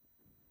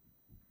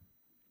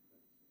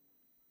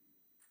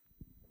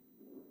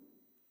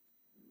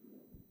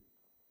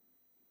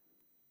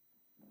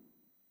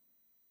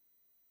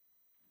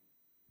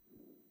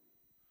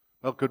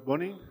Well, good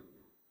morning.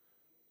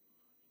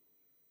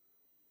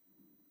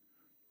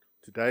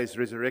 Today is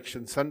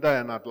Resurrection Sunday,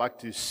 and I'd like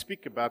to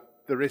speak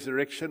about the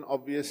resurrection.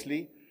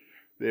 Obviously,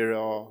 there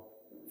are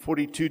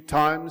 42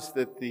 times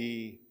that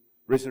the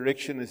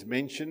resurrection is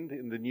mentioned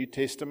in the New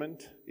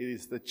Testament. It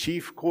is the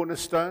chief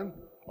cornerstone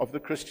of the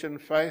Christian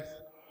faith.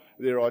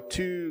 There are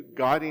two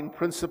guiding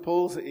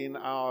principles in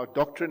our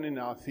doctrine, in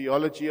our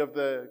theology of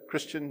the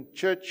Christian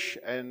church,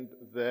 and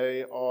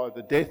they are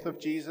the death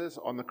of Jesus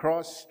on the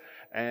cross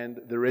and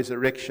the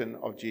resurrection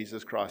of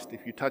Jesus Christ.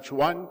 If you touch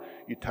one,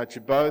 you touch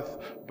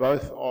both.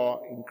 Both are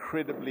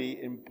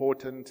incredibly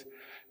important.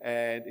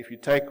 And if you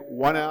take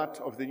one out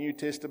of the New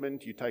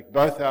Testament, you take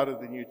both out of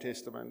the New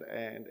Testament,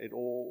 and it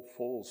all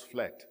falls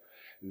flat.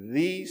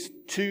 These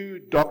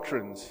two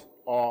doctrines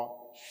are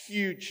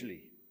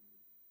hugely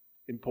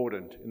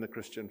important in the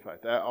Christian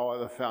faith. They are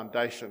the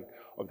foundation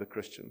of the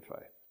Christian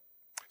faith.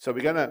 So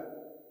we're going to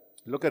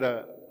look at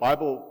a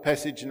Bible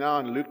passage now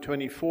in Luke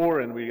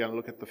 24, and we're going to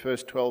look at the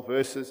first 12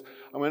 verses.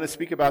 I'm going to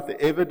speak about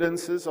the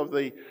evidences of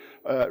the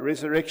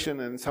resurrection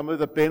and some of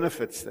the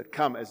benefits that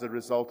come as a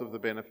result of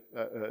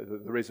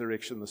the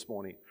resurrection this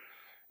morning.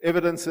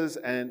 Evidences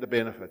and the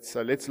benefits.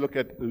 So let's look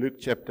at Luke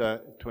chapter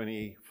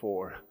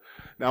 24.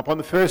 Now, upon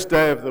the first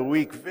day of the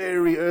week,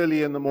 very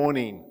early in the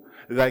morning,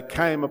 they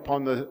came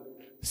upon the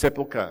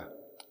sepulchre,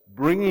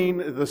 bringing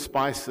the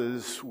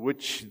spices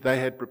which they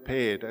had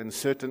prepared, and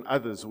certain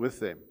others with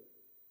them.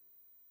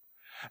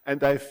 And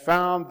they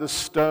found the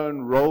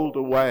stone rolled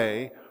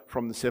away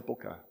from the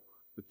sepulchre,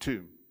 the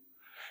tomb.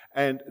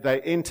 And they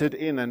entered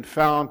in and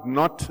found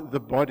not the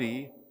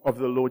body of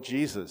the Lord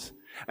Jesus.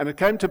 And it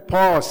came to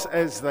pass,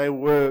 as they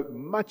were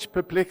much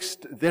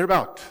perplexed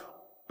thereabout,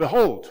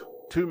 behold,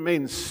 two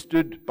men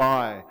stood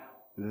by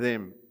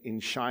them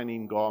in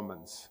shining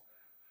garments.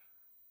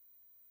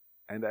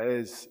 And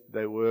as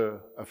they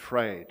were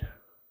afraid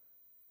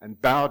and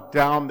bowed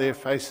down their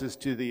faces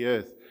to the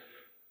earth,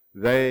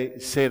 they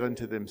said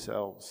unto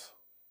themselves,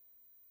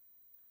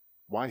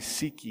 Why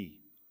seek ye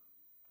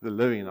the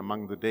living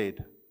among the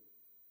dead?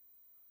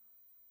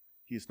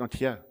 He is not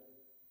here,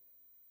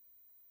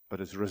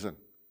 but is risen.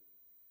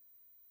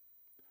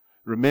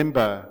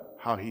 Remember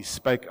how he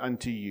spake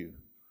unto you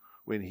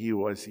when he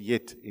was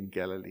yet in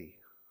Galilee,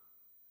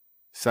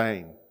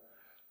 saying,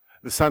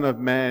 The Son of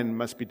Man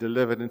must be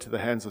delivered into the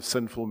hands of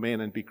sinful men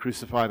and be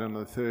crucified, and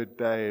on the third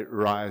day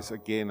rise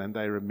again. And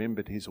they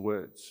remembered his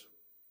words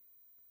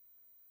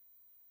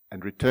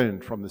and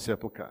returned from the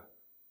sepulchre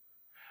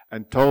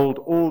and told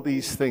all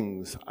these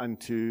things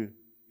unto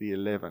the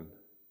 11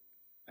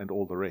 and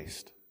all the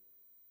rest.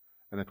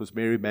 And it was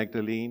Mary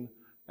Magdalene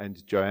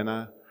and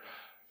Joanna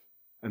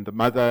and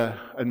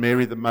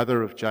Mary the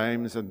mother of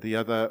James and the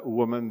other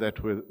woman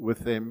that were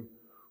with them,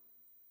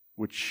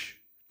 which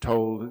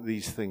told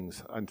these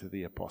things unto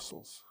the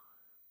apostles.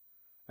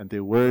 And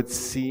their words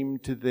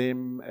seemed to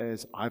them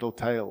as idle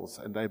tales,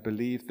 and they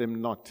believed them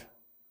not.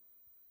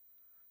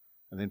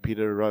 And then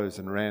Peter arose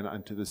and ran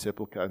unto the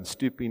sepulchre, and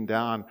stooping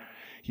down,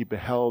 he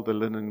beheld the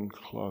linen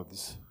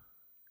cloths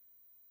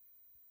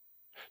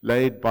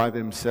laid by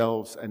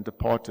themselves, and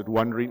departed,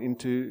 wondering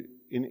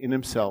in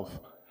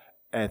himself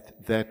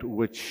at that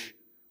which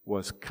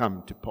was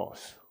come to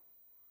pass.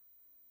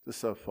 Just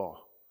so far.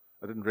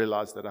 I didn't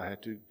realize that I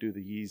had to do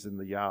the ye's and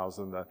the yows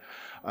and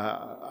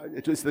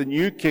it was the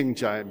New King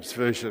James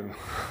Version,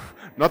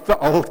 not the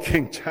Old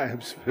King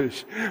James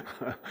Version.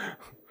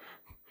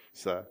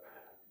 So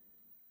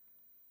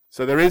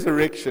the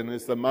resurrection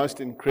is the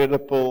most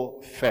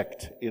incredible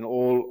fact in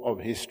all of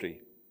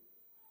history.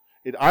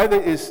 It either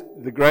is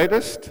the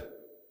greatest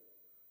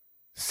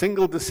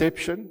single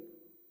deception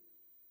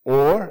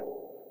or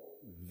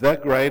the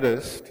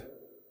greatest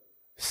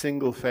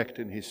single fact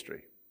in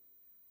history.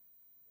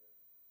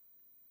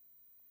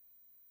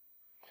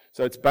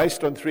 So it's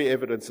based on three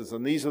evidences,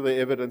 and these are the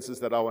evidences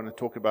that I want to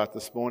talk about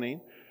this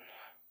morning.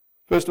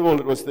 First of all,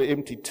 it was the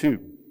empty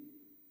tomb.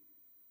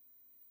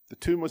 The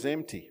tomb was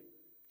empty.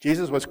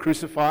 Jesus was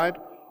crucified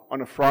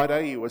on a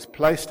Friday. He was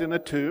placed in a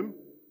tomb.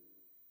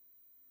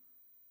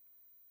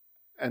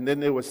 And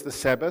then there was the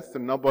Sabbath,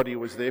 and nobody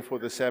was there for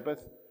the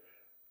Sabbath.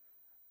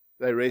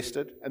 They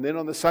rested. And then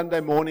on the Sunday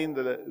morning,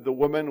 the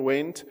woman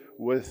went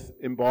with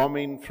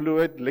embalming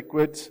fluid,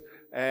 liquids,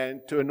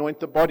 and to anoint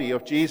the body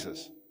of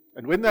Jesus.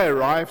 And when they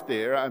arrived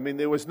there,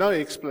 there was no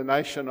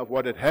explanation of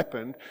what had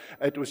happened.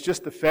 It was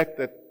just the fact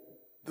that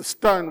the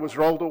stone was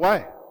rolled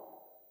away.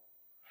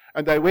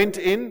 And they went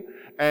in,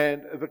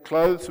 and the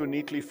clothes were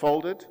neatly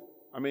folded.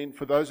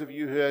 For those of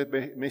you who have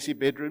messy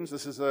bedrooms,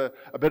 this is a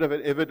bit of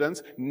an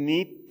evidence.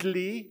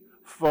 Neatly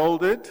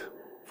folded.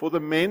 For the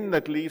men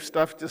that leave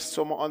stuff just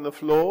somewhere on the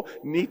floor,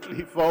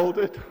 neatly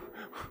folded.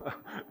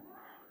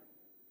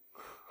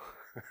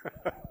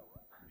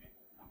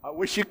 I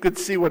wish you could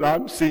see what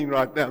I'm seeing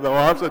right now. The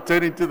wives are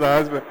turning to the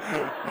husband.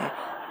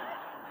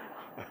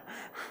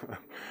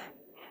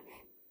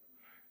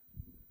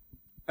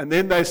 And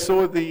then they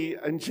saw the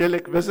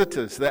angelic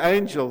visitors, the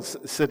angels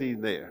sitting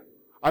there.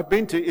 I've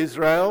been to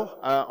Israel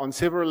on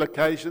several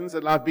occasions,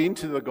 and I've been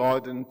to the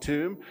Garden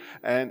Tomb,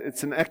 and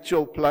it's an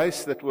actual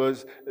place that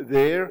was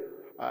there.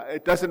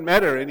 It doesn't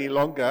matter any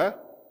longer.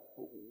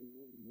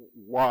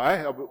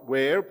 Why?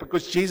 Where?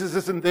 Because Jesus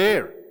isn't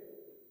there.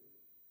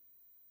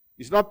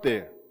 He's not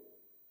there.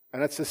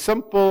 And it's a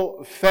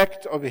simple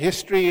fact of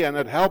history, and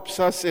it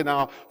helps us in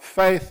our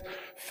faith.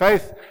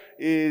 Faith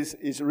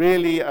is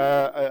really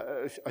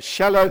a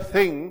shallow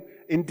thing,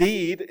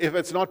 indeed, if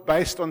it's not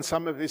based on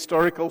some of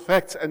historical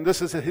facts. And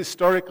this is a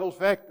historical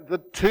fact. The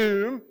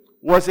tomb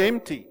was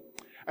empty.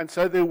 And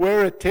so there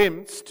were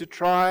attempts to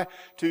try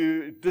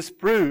to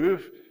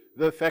disprove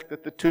the fact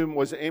that the tomb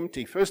was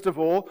empty. First of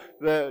all,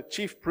 the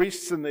chief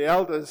priests and the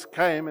elders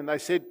came, and they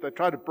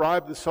tried to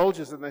bribe the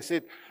soldiers, and they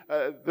said,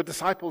 the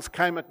disciples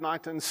came at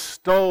night and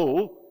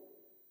stole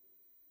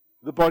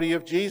the body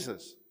of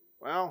Jesus.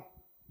 Well,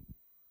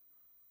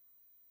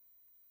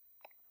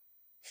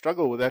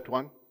 struggle with that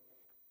one.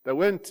 They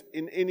weren't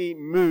in any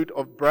mood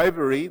of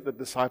bravery, the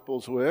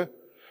disciples were,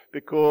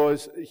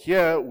 because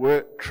here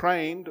were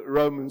trained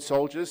Roman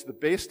soldiers, the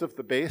best of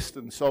the best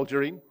in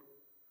soldiering.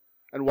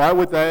 And why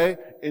would they,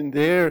 in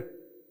their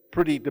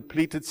pretty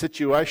depleted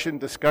situation,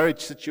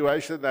 discouraged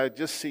situation, they had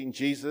just seen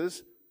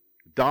Jesus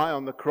die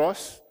on the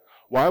cross?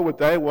 Why would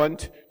they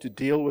want to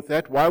deal with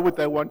that? Why would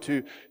they want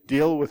to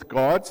deal with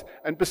gods?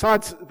 And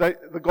besides,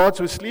 the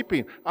gods were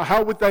sleeping.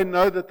 How would they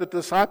know that the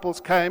disciples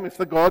came if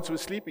the gods were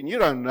sleeping? You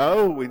don't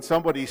know when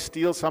somebody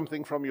steals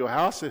something from your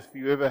house, if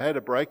you ever had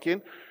a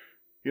break-in.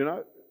 You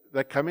know,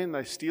 they come in,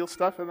 they steal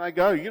stuff, and they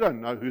go. You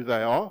don't know who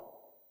they are.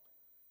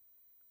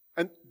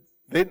 And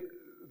then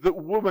the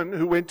woman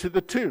who went to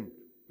the tomb.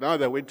 No,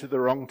 they went to the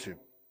wrong tomb.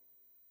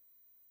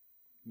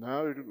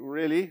 No,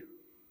 really?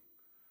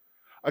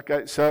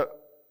 Okay, so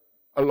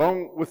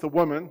along with the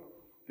woman,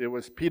 there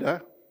was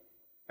Peter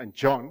and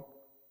John,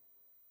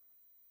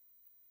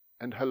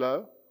 and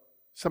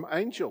some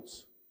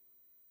angels.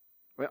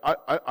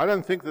 I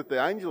don't think that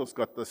the angels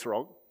got this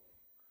wrong.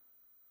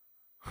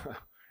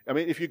 I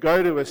mean, if you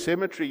go to a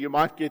cemetery, you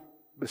might get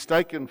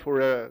mistaken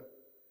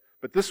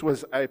but this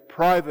was a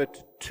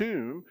private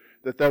tomb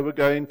that they were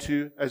going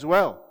to as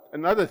well.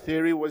 Another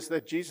theory was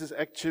that Jesus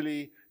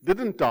actually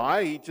didn't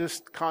die, he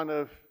just kind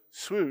of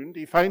swooned,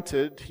 he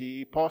fainted,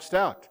 he passed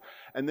out.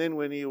 And then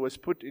when he was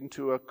put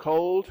into a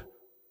cold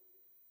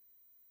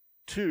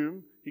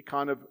tomb, he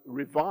kind of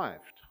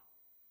revived.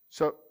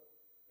 So,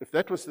 if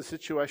that was the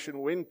situation,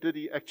 when did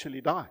he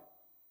actually die?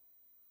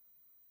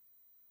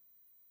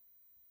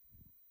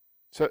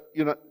 So,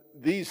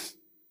 these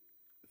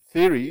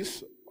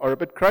theories are a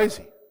bit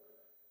crazy.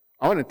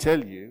 I want to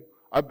tell you,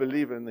 I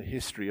believe in the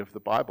history of the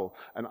Bible,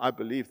 and I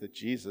believe that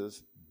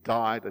Jesus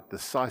died a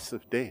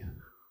decisive death,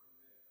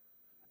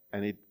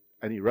 and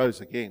he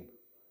rose again.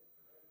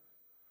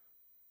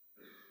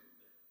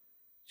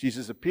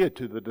 Jesus appeared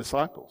to the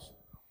disciples.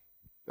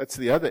 That's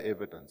the other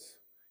evidence.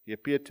 He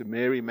appeared to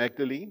Mary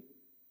Magdalene,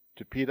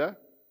 to Peter,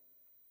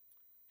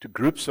 to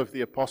groups of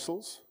the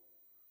apostles,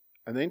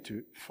 and then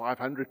to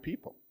 500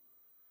 people.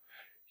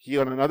 He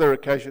on another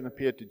occasion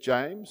appeared to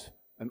James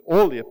and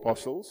all the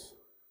apostles,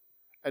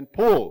 and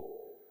Paul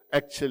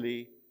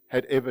actually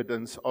had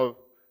evidence of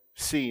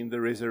seeing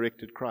the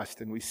resurrected Christ.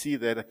 And we see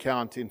that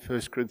account in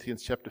 1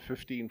 Corinthians chapter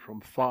 15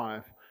 from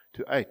 5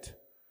 to 8.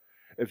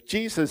 If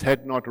Jesus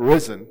had not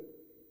risen,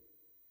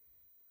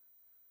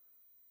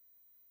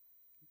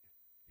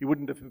 he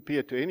wouldn't have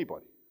appeared to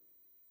anybody.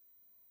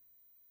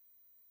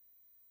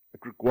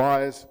 It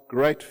requires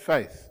great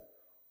faith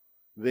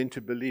then to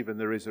believe in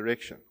the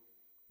resurrection.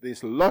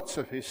 There's lots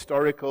of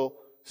historical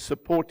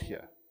support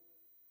here.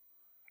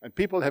 And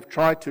people have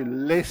tried to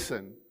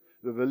lessen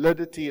the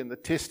validity and the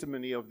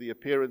testimony of the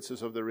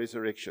appearances of the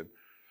resurrection.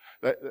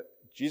 That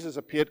Jesus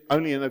appeared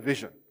only in a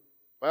vision.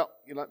 Well,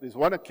 there's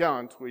one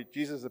account where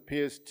Jesus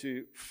appears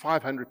to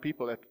 500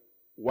 people at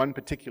one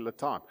particular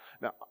time.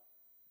 Now,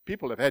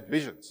 people have had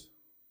visions,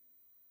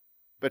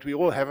 but we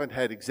all haven't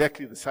had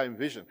exactly the same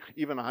vision,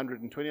 even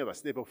 120 of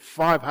us. There were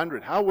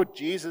 500. How would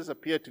Jesus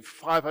appear to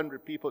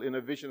 500 people in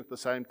a vision at the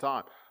same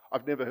time?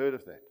 I've never heard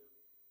of that.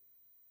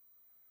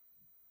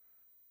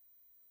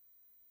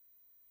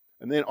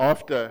 And then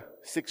after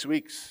 6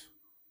 weeks,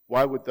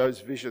 why would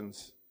those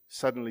visions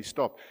suddenly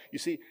stop? You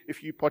see,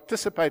 if you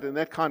participate in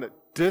that kind of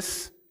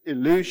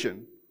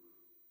disillusion,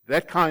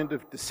 that kind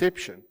of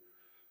deception,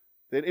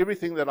 then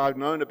everything that I've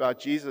known about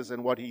Jesus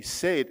and what he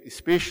said,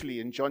 especially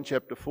in John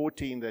chapter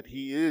 14, that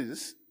he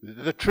is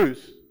the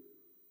truth,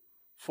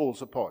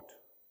 falls apart.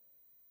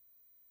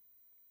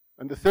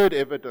 And the third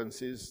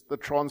evidence is the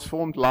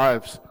transformed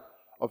lives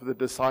of the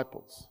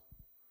disciples.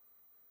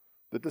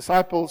 The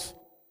disciples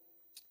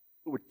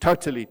were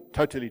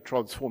totally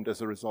transformed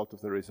as a result of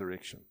the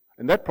resurrection.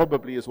 And that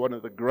probably is one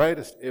of the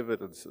greatest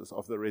evidences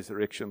of the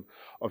resurrection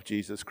of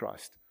Jesus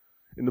Christ.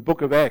 In the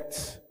book of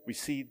Acts, we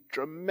see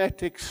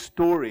dramatic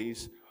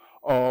stories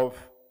of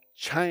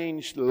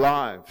changed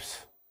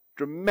lives,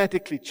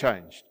 dramatically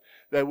changed.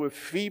 They were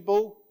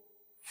feeble,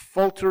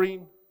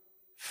 faltering,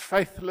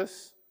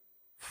 faithless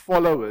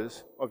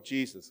followers of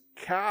Jesus,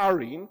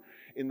 cowering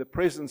in the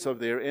presence of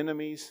their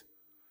enemies,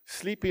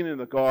 sleeping in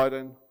the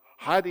garden,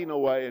 hiding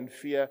away in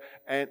fear,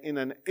 and in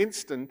an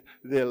instant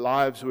their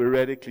lives were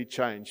radically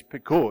changed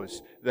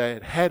because they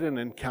had had an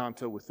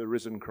encounter with the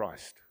risen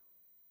Christ.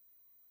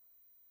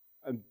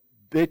 And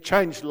their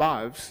changed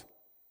lives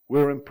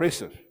were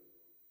impressive.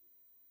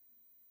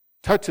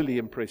 Totally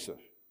impressive.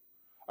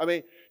 I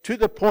mean, to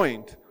the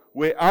point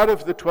where out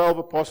of the 12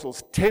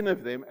 apostles, 10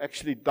 of them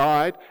actually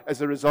died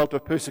as a result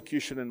of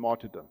persecution and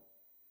martyrdom.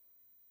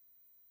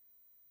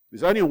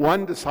 There's only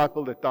one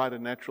disciple that died a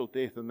natural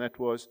death, and that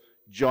was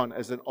John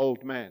as an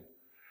old man.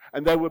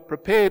 And they were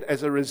prepared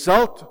as a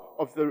result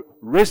of the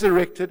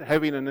resurrected,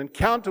 having an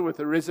encounter with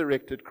the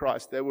resurrected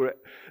Christ. They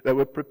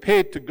were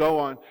prepared to go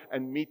on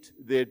and meet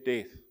their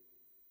death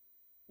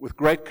with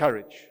great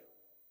courage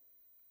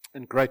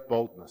and great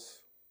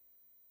boldness.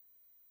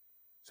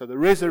 So the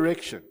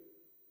resurrection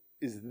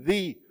is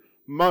the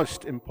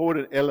most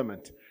important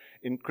element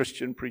in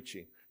Christian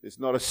preaching. There's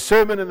not a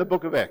sermon in the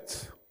book of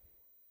Acts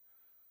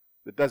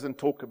that doesn't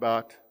talk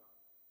about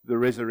the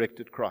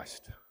resurrected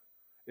Christ.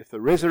 If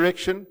the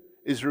resurrection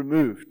is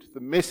removed,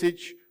 the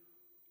message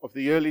of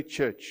the early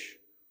church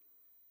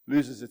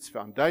loses its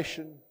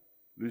foundation,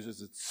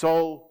 loses its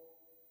soul,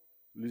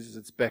 loses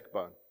its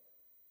backbone.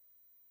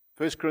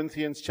 1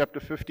 Corinthians chapter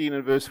 15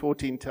 and verse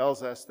 14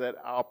 tells us that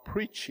our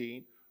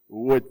preaching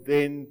would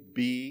then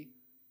be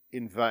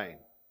in vain.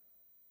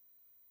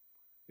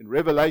 In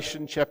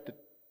Revelation chapter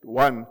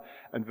 1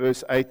 and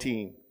verse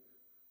 18,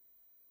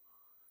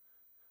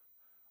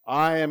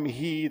 I am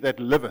he that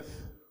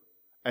liveth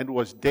and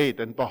was dead,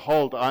 and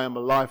behold, I am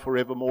alive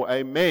forevermore.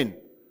 Amen.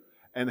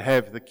 And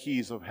have the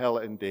keys of hell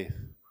and death.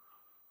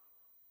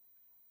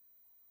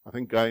 I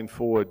think going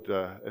forward,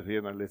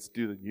 let's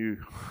do the new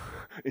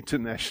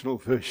international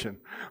version.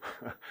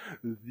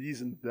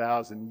 These and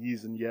thous and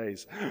ye's and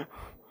yeas.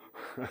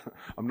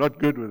 I'm not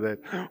good with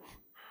that.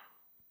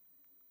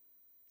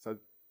 So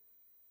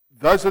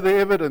those are the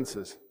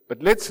evidences.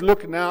 But let's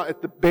look now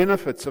at the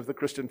benefits of the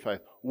Christian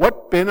faith.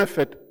 What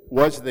benefit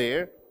was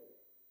there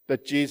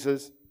that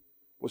Jesus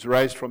was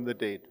raised from the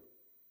dead?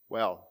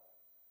 Well,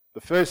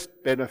 the first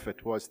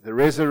benefit was the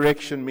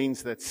resurrection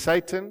means that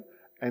Satan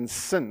and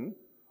sin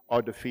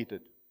are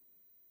defeated.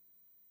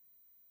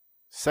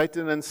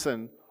 Satan and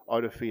sin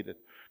are defeated.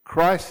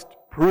 Christ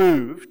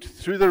proved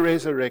through the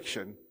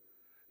resurrection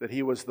that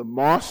he was the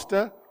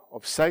master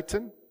of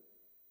Satan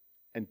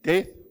and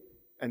death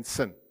and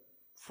sin.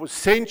 For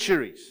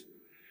centuries,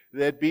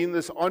 there had been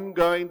this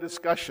ongoing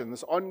discussion,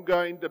 this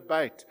ongoing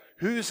debate.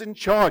 Who's in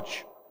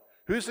charge?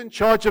 Who's in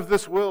charge of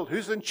this world?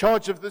 Who's in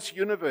charge of this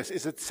universe?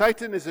 Is it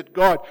Satan? Is it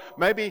God?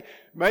 Maybe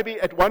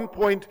at one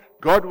point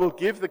God will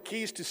give the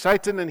keys to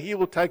Satan and he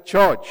will take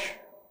charge.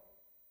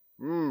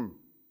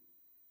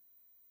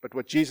 But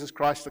what Jesus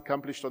Christ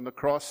accomplished on the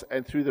cross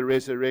and through the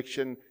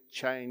resurrection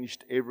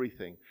changed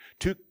everything.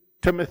 2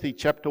 Timothy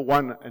chapter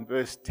 1 and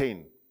verse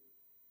 10.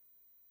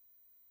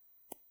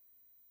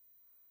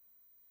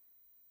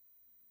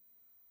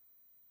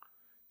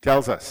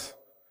 Tells us,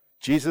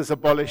 Jesus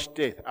abolished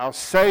death. Our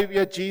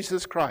Savior,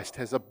 Jesus Christ,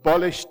 has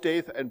abolished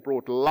death and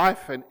brought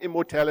life and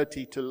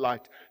immortality to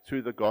light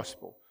through the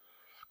gospel.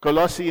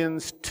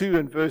 Colossians 2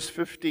 and verse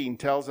 15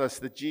 tells us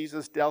that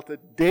Jesus dealt a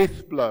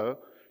death blow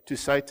to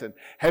Satan,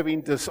 having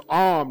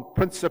disarmed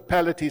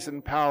principalities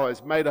and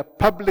powers, made a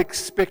public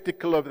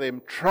spectacle of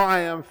them,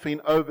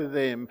 triumphing over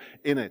them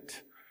in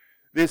it.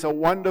 There's a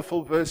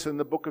wonderful verse in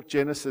the book of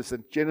Genesis,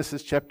 in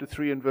Genesis chapter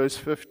 3 and verse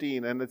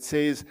 15, and it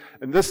says,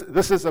 and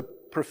this is a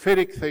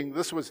prophetic thing.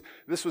 This was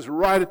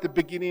right at the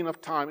beginning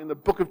of time, in the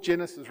book of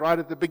Genesis, right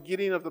at the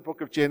beginning of the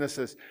book of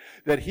Genesis,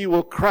 that he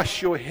will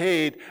crush your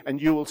head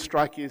and you will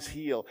strike his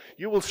heel.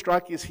 You will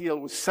strike his heel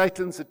with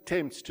Satan's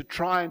attempts to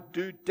try and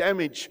do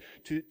damage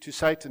to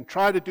Satan,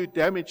 try to do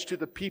damage to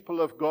the people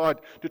of God,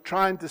 to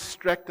try and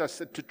distract us,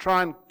 and to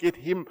try and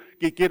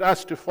get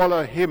us to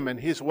follow him and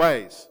his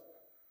ways.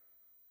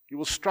 He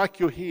will strike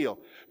your heel.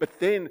 But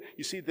then,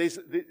 you see,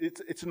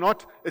 it's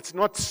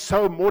not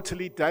so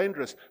mortally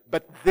dangerous.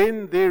 But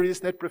then there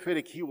is that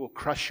prophetic, he will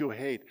crush your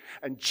head.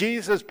 And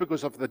Jesus,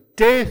 because of the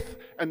death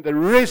and the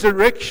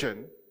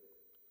resurrection,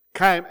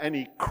 came and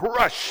he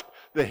crushed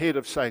the head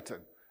of Satan.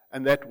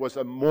 And that was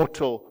a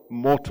mortal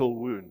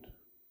wound.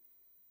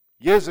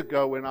 Years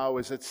ago, when I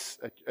was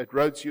at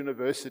Rhodes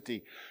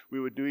University, we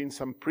were doing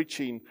some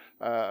preaching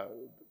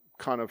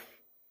kind of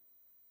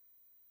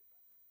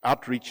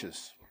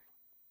outreaches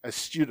as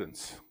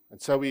students.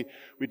 And so we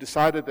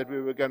decided that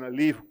we were going to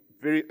leave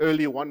very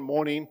early one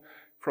morning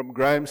from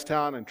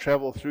Grahamstown and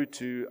travel through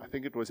to, I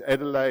think it was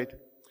Adelaide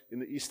in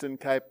the Eastern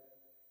Cape.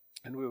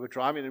 And we were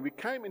driving and we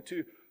came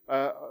into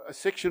a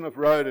section of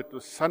road.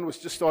 The sun was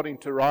just starting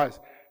to rise.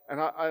 And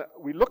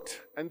we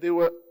looked and there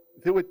were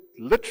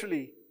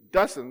literally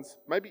dozens,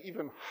 maybe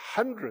even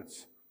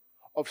hundreds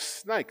of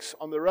snakes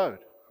on the road.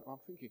 I'm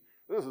thinking,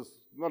 this is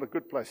not a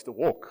good place to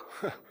walk.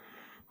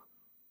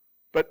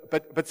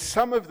 But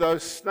some of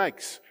those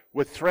snakes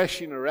were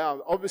thrashing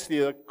around. Obviously,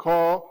 the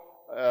car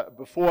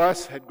before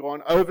us had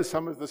gone over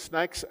some of the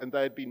snakes, and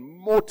they had been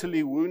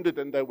mortally wounded,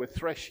 and they were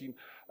thrashing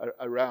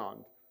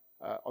around.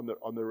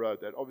 on the road.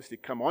 They'd obviously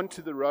come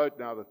onto the road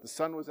now that the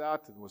sun was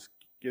out and was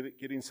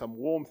getting some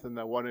warmth, and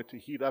they wanted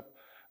to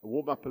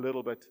warm up a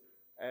little bit.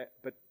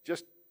 But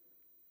just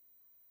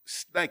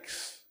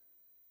snakes,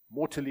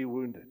 mortally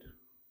wounded.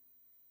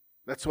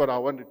 That's what I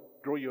want to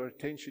draw your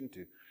attention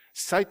to.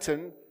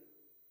 Satan,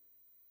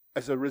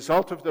 as a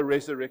result of the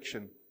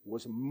resurrection,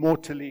 was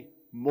mortally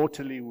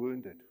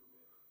wounded.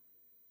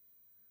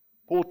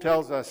 Paul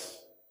tells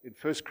us in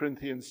 1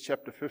 Corinthians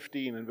chapter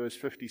 15 and verse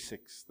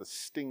 56, the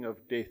sting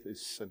of death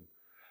is sin.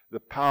 The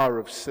power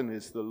of sin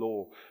is the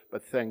law,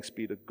 but thanks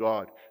be to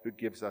God who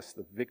gives us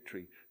the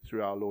victory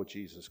through our Lord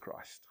Jesus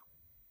Christ.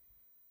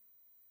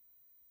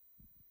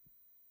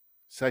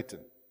 Satan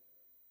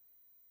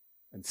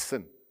and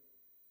sin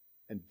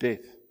and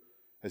death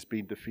has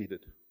been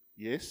defeated.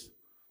 Yes,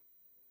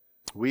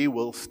 we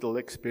will still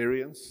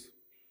experience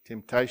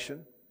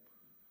temptation.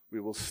 We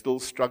will still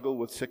struggle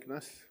with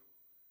sickness.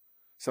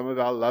 Some of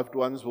our loved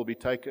ones will be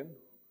taken,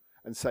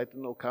 and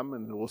Satan will come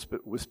and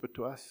whisper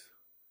to us,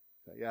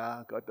 say,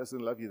 yeah, God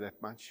doesn't love you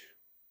that much.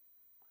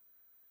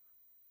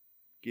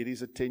 Get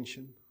his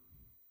attention,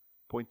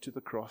 point to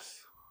the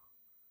cross,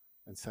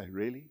 and say,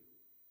 really?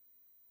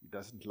 He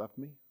doesn't love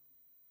me?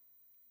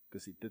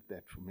 Because he did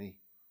that for me.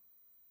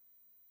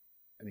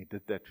 And he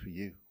did that for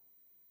you.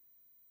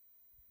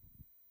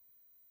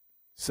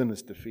 Sin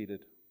is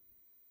defeated.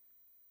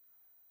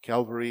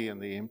 Calvary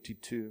and the empty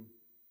tomb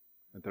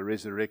and the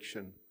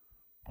resurrection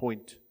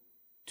point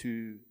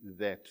to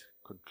that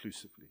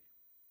conclusively.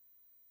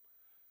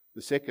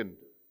 The second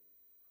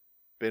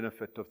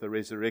benefit of the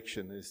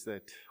resurrection is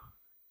that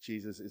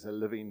Jesus is a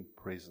living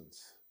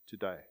presence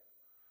today.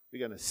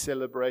 We're going to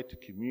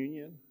celebrate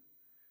communion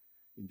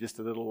in just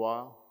a little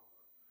while.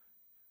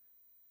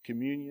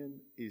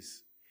 Communion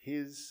is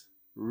his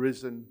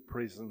risen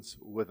presence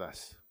with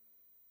us.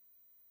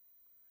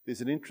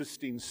 There's an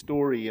interesting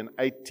story in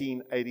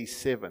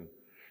 1887,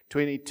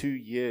 22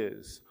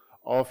 years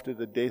after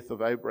the death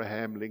of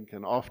Abraham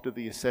Lincoln, after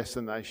the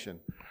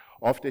assassination,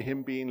 after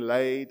him being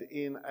laid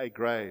in a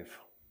grave.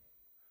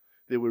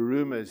 There were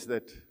rumors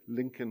that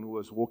Lincoln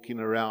was walking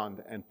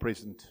around and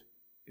present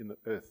in the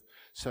earth.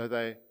 So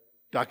they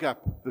dug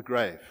up the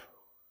grave,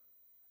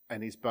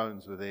 and his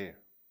bones were there.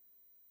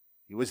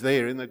 He was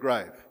there in the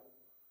grave.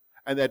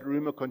 And that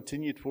rumor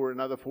continued for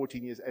another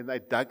 14 years, and they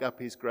dug up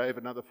his grave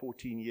another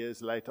 14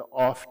 years later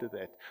after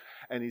that,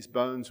 and his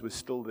bones were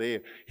still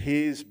there.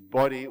 His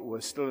body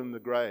was still in the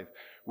grave.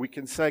 We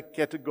can say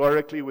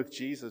categorically with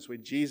Jesus,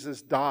 when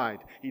Jesus died,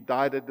 he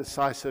died a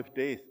decisive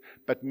death,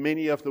 but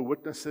many of the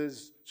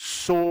witnesses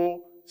saw,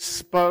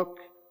 spoke,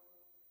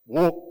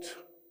 walked,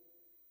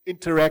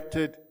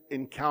 interacted,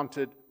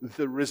 encountered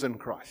the risen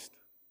Christ.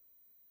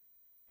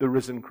 The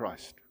risen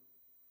Christ.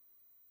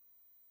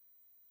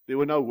 There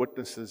were no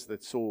witnesses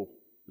that saw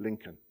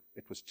Lincoln.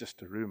 It was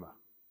just a rumor.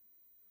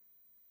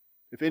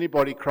 If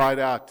anybody cried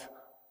out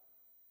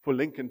for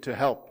Lincoln to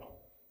help,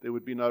 there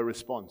would be no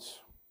response.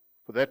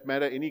 For that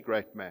matter, any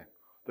great man.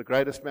 The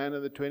greatest man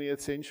in the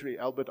 20th century,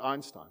 Albert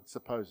Einstein,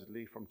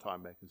 supposedly from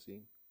Time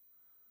magazine.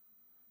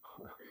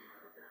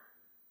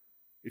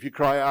 If you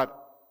cry out,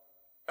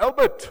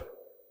 Albert,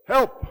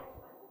 help,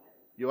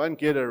 you won't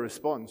get a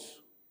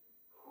response.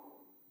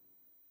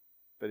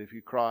 But if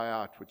you cry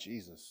out for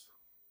Jesus,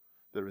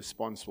 the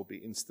response will be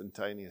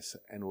instantaneous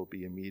and will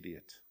be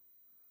immediate.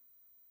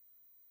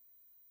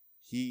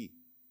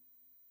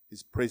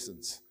 His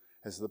presence,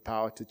 has the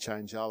power to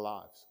change our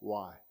lives.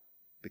 Why?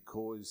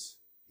 Because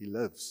he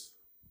lives.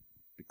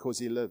 Because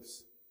he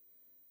lives.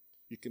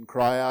 You can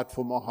cry out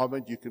for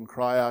Muhammad, you can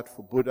cry out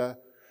for Buddha.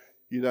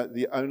 You know,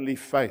 the only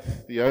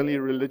faith, the only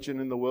religion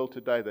in the world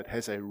today that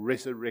has a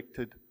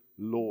resurrected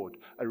Lord,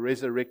 a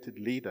resurrected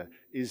leader,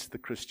 is the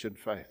Christian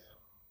faith.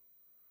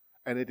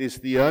 And it is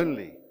the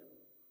only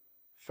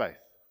faith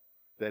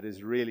that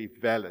is really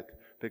valid,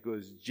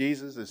 because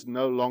Jesus is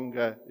no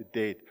longer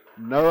dead.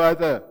 No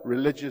other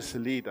religious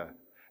leader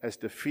has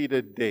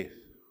defeated death.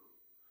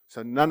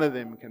 So none of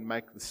them can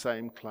make the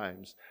same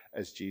claims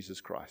as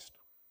Jesus Christ.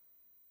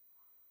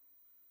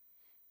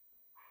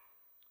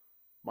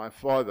 My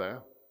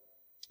father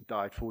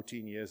died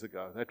 14 years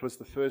ago. That was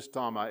the first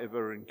time I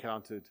ever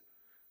encountered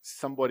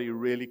somebody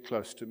really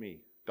close to me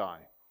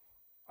die.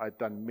 I'd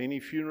done many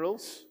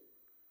funerals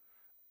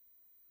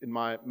in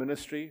my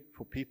ministry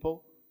for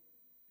people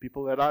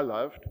that I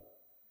loved,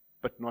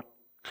 but not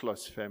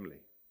close family.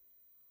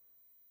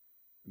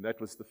 And that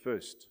was the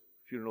first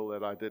funeral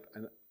that I did.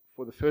 And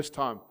for the first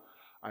time,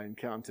 I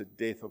encountered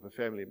death of a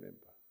family member.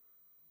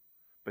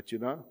 But you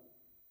know,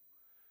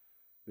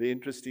 the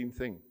interesting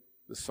thing,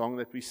 the song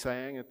that we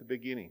sang at the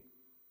beginning,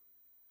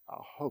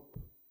 our hope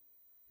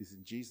is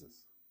in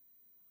Jesus.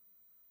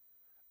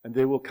 And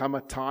there will come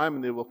a time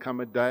and there will come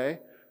a day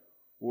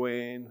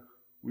when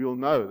we will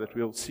know that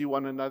we will see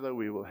one another,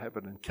 we will have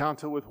an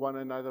encounter with one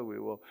another, we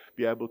will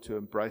be able to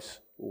embrace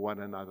one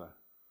another.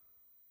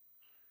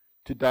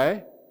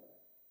 Today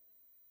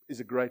is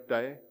a great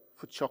day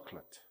for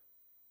chocolate,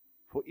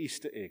 for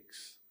Easter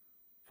eggs,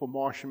 for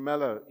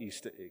marshmallow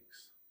Easter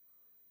eggs.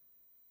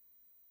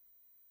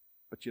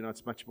 But you know,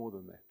 it's much more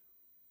than that.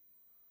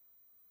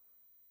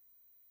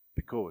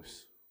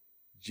 Because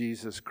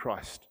Jesus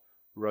Christ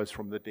rose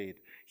from the dead.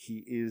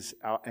 He is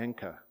our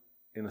anchor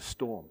in a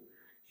storm.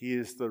 He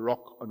is the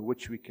rock on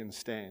which we can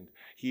stand.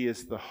 He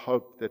is the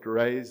hope that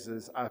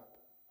raises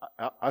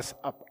us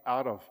up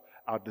out of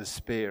our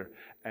despair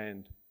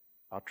and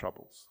our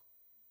troubles.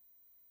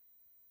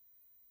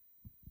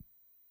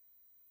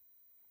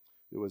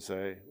 There was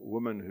a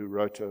woman who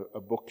wrote a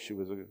book. She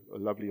was a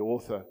lovely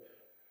author.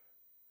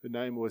 Her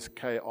name was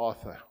Kay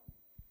Arthur.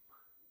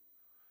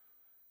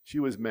 She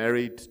was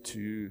married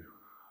to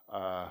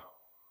a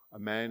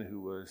man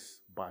who was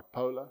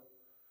bipolar,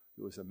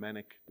 who was a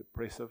manic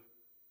depressive,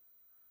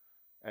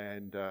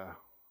 and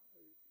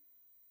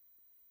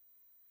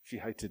she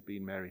hated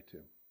being married to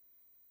him.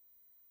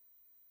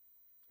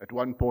 At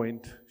one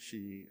point,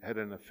 she had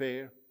an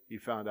affair. He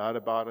found out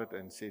about it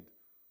and said,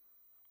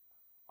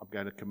 I'm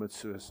going to commit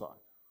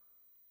suicide.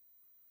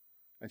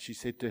 And she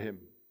said to him,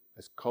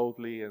 as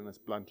coldly and as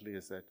bluntly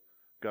as that,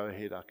 go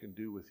ahead, I can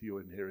do with your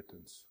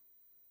inheritance.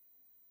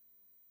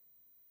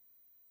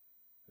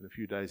 And a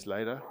few days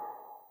later,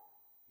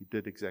 he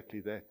did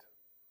exactly that.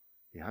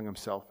 He hung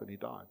himself and he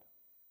died.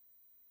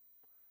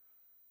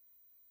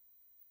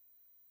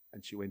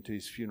 And she went to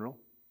his funeral.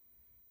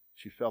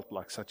 She felt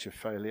like such a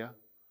failure.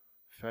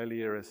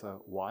 Failure as a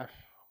wife,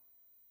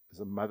 as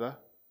a mother,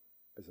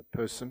 as a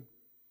person.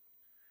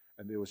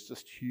 And there was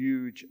just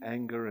huge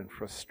anger and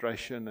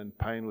frustration and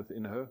pain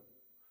within her.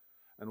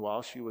 And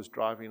while she was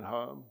driving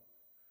home,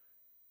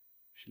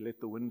 she let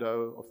the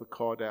window of the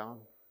car down.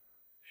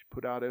 She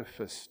put out her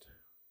fist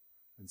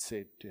and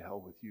said, to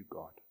hell with you,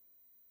 God.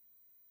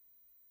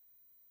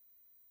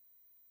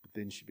 But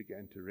then she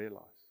began to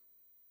realize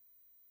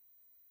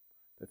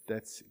that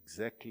that's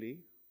exactly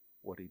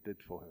what he did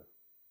for her.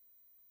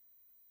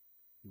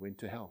 He went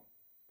to hell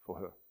for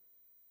her.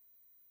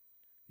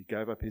 He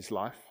gave up his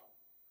life.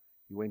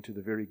 He went to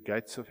the very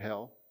gates of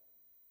hell.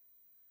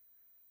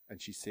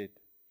 And she said,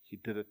 he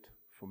did it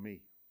for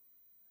me.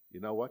 You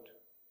know what?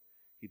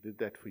 He did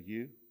that for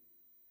you,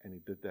 and he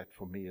did that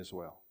for me as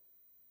well.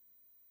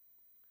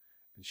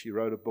 And she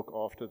wrote a book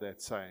after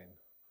that saying,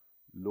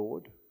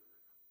 Lord,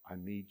 I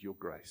need your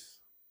grace.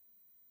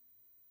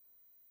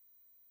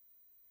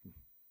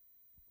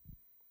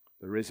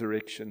 The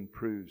resurrection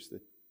proves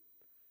that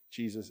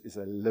Jesus is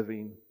a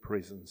living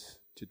presence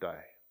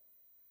today.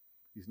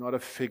 He's not a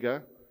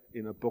figure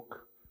in a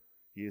book.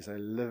 He is a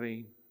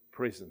living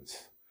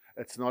presence.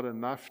 It's not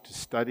enough to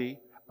study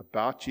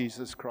about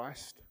Jesus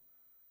Christ.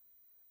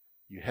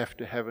 You have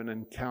to have an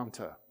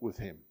encounter with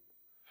him.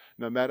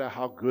 No matter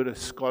how good a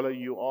scholar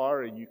you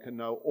are and you can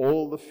know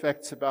all the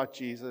facts about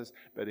Jesus,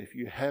 but if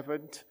you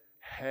haven't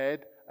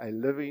had a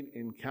living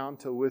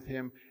encounter with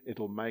him,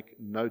 it'll make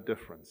no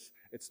difference.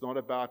 It's not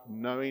about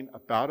knowing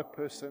about a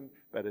person,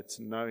 but it's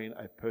knowing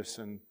a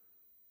person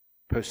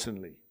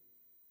personally.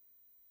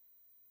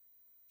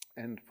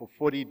 And for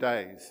 40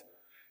 days,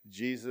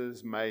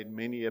 Jesus made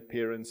many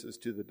appearances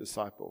to the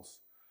disciples.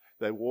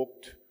 They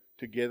walked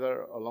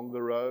together along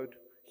the road.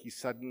 He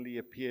suddenly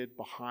appeared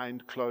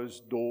behind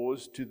closed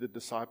doors to the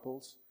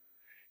disciples.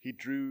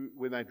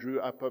 When they drew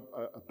up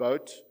a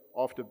boat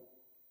after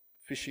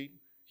fishing,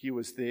 he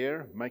was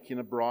there making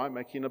a braai,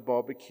 making a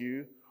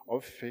barbecue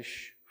of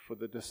fish for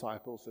the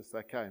disciples as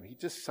they came. He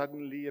just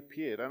suddenly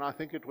appeared. And I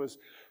think it was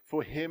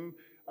for him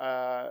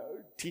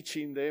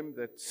teaching them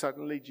that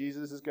suddenly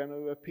Jesus is going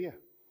to appear.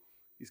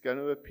 He's going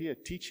to appear,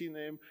 teaching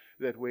them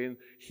that when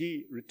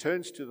he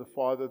returns to the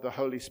Father, the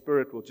Holy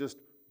Spirit will just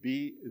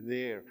be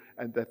there,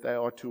 and that they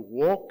are to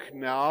walk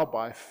now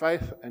by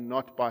faith and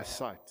not by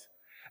sight.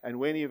 And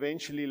when he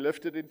eventually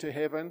lifted into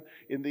heaven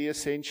in the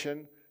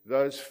ascension,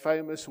 those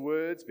famous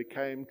words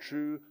became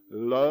true.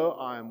 Lo,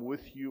 I am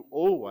with you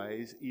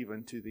always,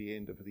 even to the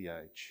end of the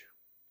age.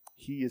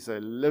 He is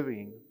a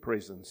living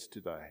presence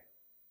today.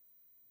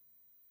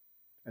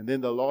 And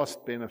then the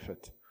last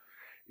benefit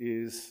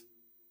is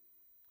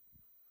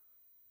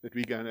that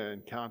we're going to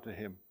encounter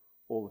him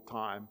all the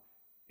time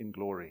in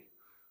glory.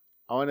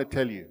 I want to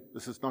tell you,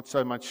 this is not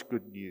so much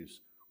good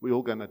news. We're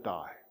all going to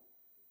die.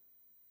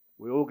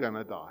 We're all going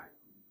to die.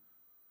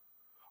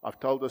 I've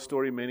told the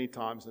story many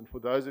times, and for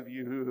those of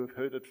you who have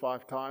heard it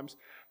 5 times,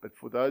 but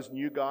for those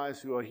new guys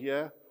who are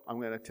here, I'm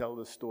going to tell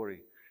this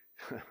story.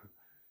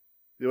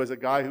 There was a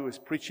guy who was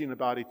preaching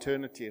about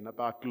eternity and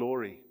about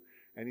glory,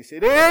 and he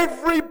said,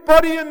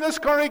 everybody in this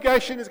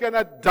congregation is going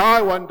to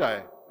die one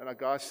day. And a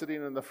guy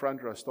sitting in the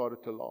front row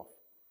started to laugh.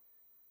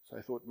 So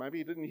I thought, maybe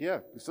he didn't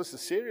hear. Because this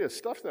is serious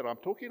stuff that I'm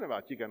talking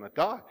about. You're going to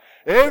die.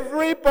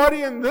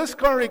 Everybody in this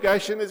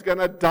congregation is going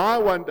to die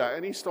one day.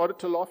 And he started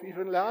to laugh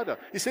even louder.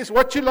 He says,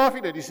 what you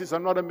laughing at? He says,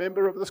 I'm not a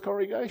member of this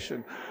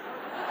congregation.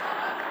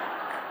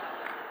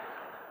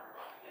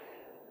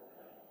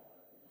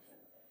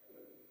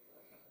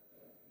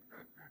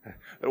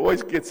 It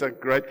always gets a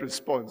great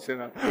response, you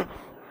know.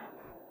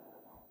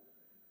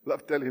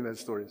 Love telling that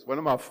story. It's one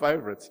of my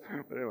favorites.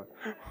 But anyway.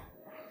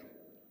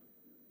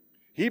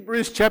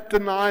 Hebrews chapter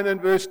 9 and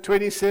verse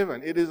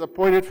 27. It is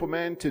appointed for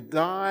man to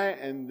die,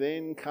 and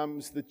then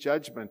comes the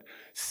judgment.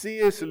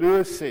 C.S.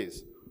 Lewis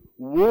says,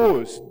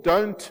 wars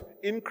don't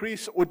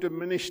increase or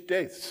diminish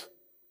deaths.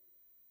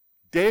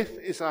 Death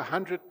is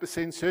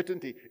 100%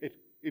 certainty. It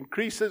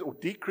increases or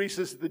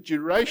decreases the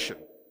duration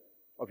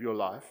of your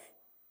life,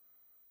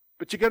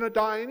 but you're going to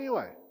die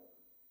anyway.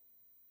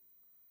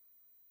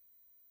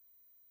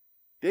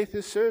 Death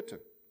is certain.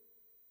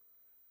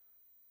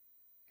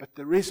 But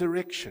the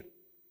resurrection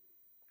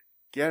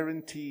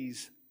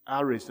guarantees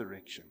our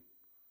resurrection.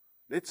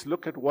 Let's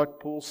look at what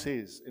Paul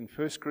says in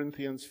 1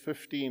 Corinthians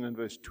 15 and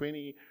verse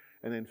 20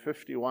 and then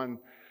 51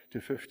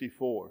 to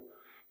 54.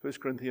 1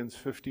 Corinthians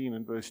 15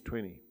 and verse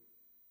 20.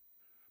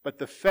 But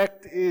the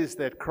fact is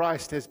that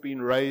Christ has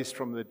been raised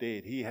from the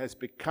dead. He has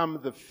become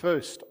the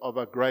first of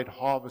a great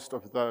harvest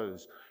of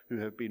those who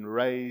have been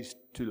raised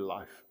to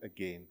life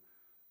again.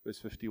 Verse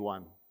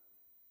 51.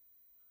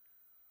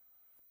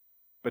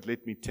 But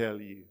let me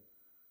tell you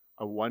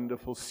a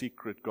wonderful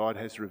secret God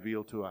has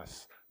revealed to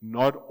us.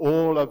 Not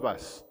all of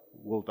us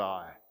will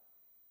die,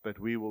 but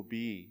we will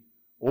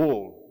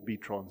all be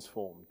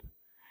transformed.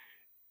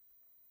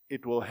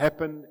 It will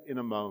happen in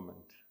a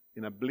moment,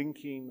 in a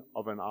blinking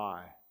of an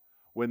eye,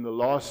 when the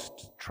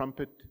last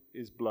trumpet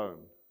is blown.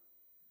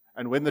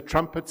 And when the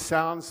trumpet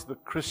sounds, the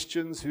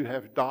Christians who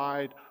have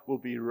died will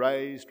be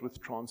raised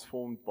with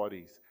transformed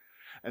bodies.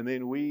 And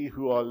then we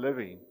who are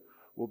living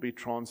will be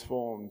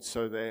transformed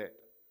so that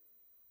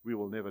we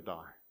will never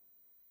die.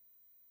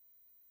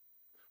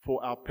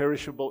 For our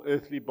perishable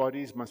earthly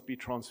bodies must be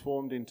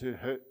transformed into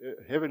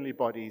heavenly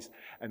bodies,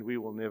 and we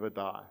will never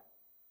die.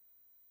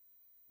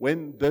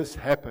 When this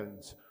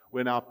happens,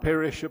 when our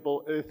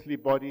perishable earthly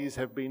bodies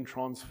have been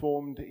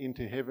transformed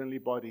into heavenly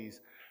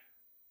bodies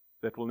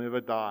that will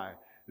never die,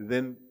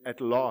 then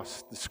at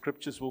last the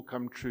scriptures will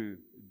come true.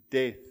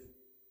 Death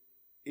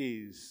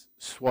is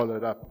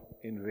swallowed up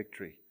in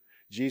victory.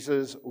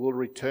 Jesus will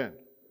return.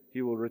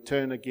 He will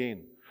return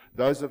again.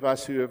 Those of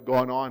us who have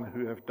gone on,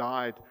 who have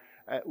died,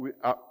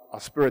 our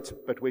spirits,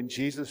 but when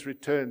Jesus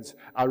returns,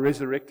 our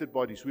resurrected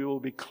bodies, we will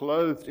be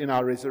clothed in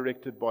our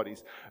resurrected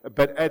bodies.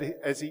 But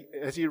as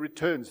he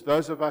returns,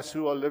 those of us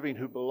who are living,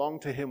 who belong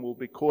to him, will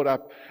be caught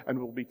up and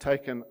will be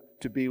taken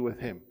to be with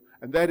him.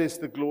 And that is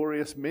the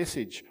glorious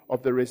message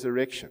of the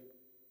resurrection.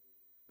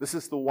 This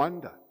is the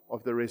wonder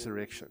of the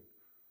resurrection,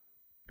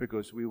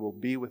 because we will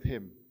be with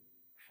him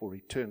for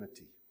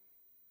eternity.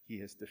 He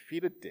has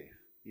defeated death.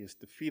 He has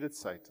defeated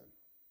Satan.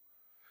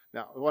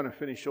 Now, I want to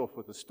finish off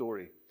with a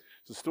story.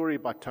 It's a story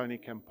by Tony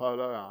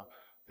Campolo. I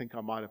think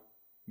I might have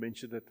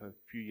mentioned it a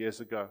few years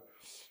ago.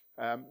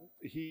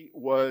 He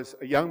was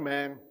a young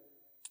man.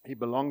 He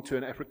belonged to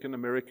an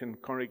African-American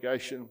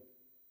congregation,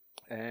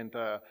 and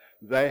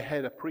they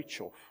had a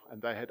preach-off.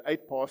 And they had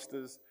 8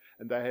 pastors,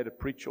 and they had a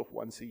preach-off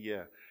once a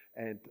year.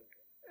 And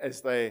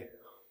as they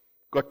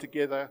got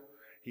together,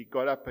 he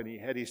got up and he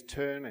had his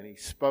turn, and he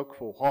spoke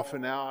for half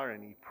an hour,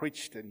 and he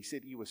preached, and he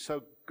said he was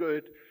so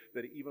good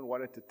that he even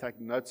wanted to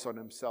take notes on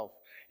himself.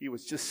 He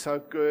was just so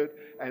good,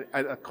 and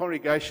a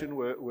congregation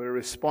were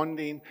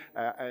responding,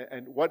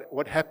 and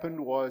what happened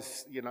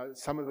was,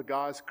 some of the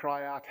guys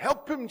cry out,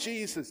 "Help him,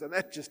 Jesus!" And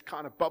that just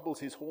kind of bubbles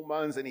his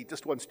hormones, and he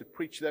just wants to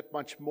preach that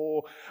much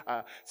more.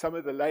 Some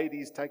of the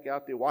ladies take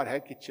out their white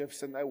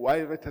handkerchiefs, and they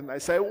wave it, and they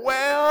say,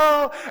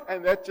 "Well,"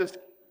 and that just,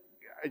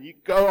 and you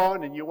go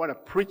on, and you want to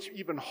preach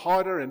even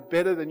harder and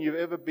better than you've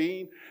ever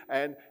been,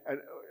 and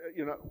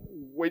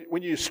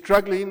when you're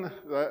struggling,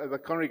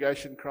 the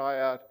congregation cry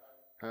out,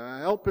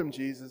 "Help him,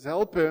 Jesus,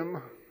 help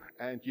him."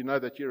 And you know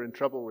that you're in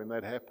trouble when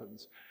that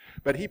happens.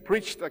 But he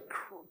preached a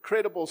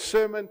credible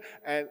sermon,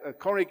 and the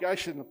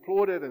congregation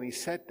applauded, and he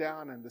sat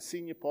down, and the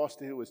senior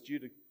pastor, who was due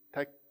to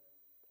take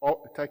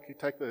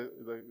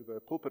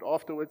the pulpit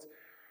afterwards,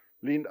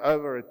 leaned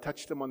over and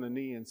touched him on the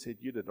knee and said,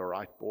 "You did all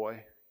right,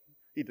 boy."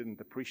 He didn't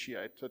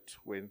appreciate it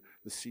when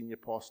the senior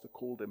pastor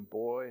called him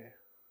boy.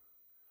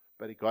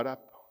 But he got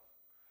up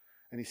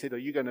and he said, "Are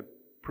you going to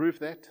prove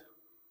that?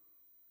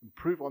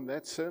 Improve on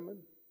that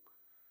sermon?"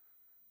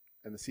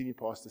 And the senior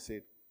pastor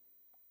said,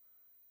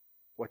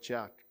 "Watch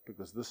out,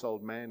 because this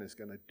old man is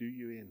going to do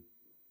you in."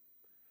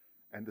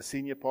 And the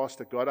senior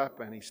pastor got up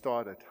and he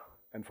started.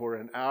 And for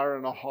an hour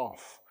and a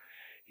half,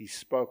 he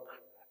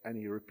spoke and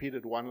he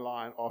repeated one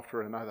line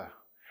after another.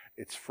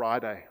 "It's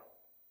Friday.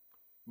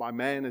 My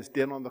man is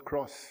dead on the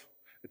cross.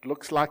 It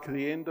looks like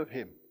the end of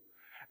him.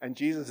 And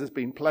Jesus has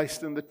been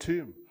placed in the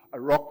tomb. A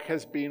rock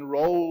has been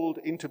rolled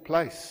into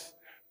place.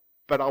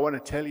 But I want to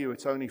tell you,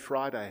 it's only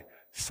Friday.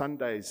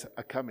 Sundays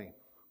are coming."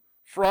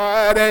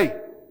 Friday!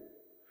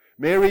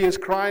 Mary is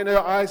crying her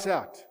eyes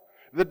out.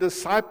 The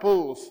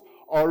disciples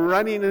are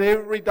running in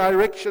every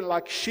direction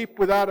like sheep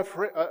without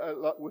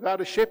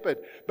a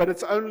shepherd. But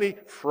it's only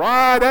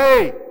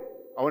Friday!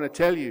 I want to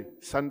tell you,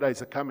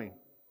 Sundays are coming.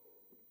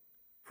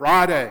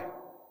 Friday!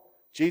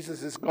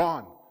 Jesus is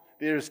gone.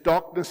 There is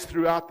darkness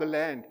throughout the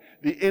land.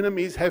 The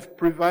enemies have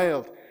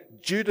prevailed.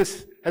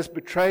 Judas has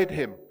betrayed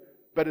him.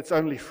 But it's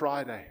only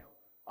Friday.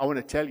 I want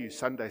to tell you,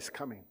 Sunday's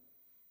coming.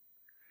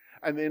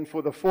 And then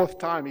for the 4th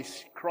time, he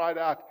cried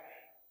out.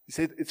 He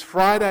said, "It's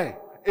Friday.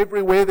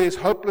 Everywhere there's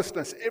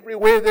hopelessness.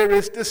 Everywhere there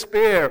is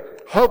despair.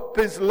 Hope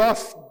is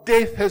lost.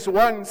 death has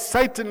won.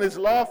 Satan is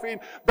laughing.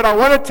 But I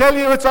want to tell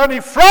you, it's only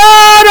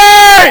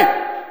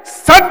Friday.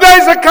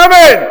 Sundays are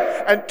coming.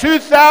 And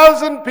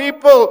 2,000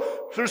 people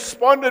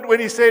responded when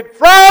he said,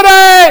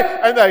 Friday!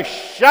 And they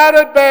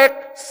shouted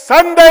back,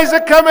 Sundays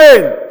are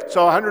coming.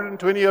 So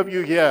 120 of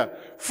you here.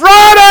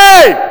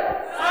 Friday!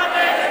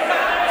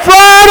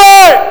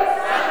 Friday!